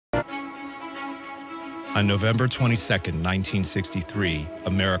On November 22, 1963,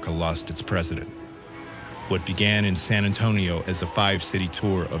 America lost its president. What began in San Antonio as a 5-city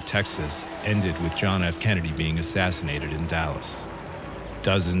tour of Texas ended with John F. Kennedy being assassinated in Dallas.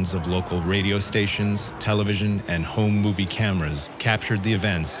 Dozens of local radio stations, television, and home movie cameras captured the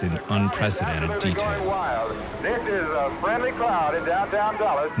events in unprecedented detail. This is a friendly crowd in downtown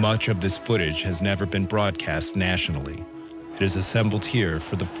Dallas. Much of this footage has never been broadcast nationally. It is assembled here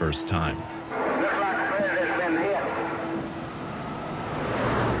for the first time.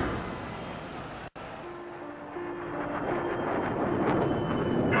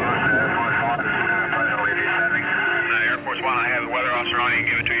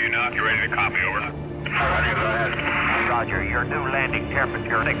 Roger, your new landing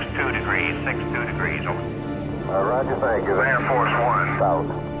temperature, 62 degrees, 62 degrees. Roger, thank you. Air Force One.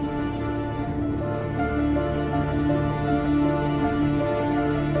 South.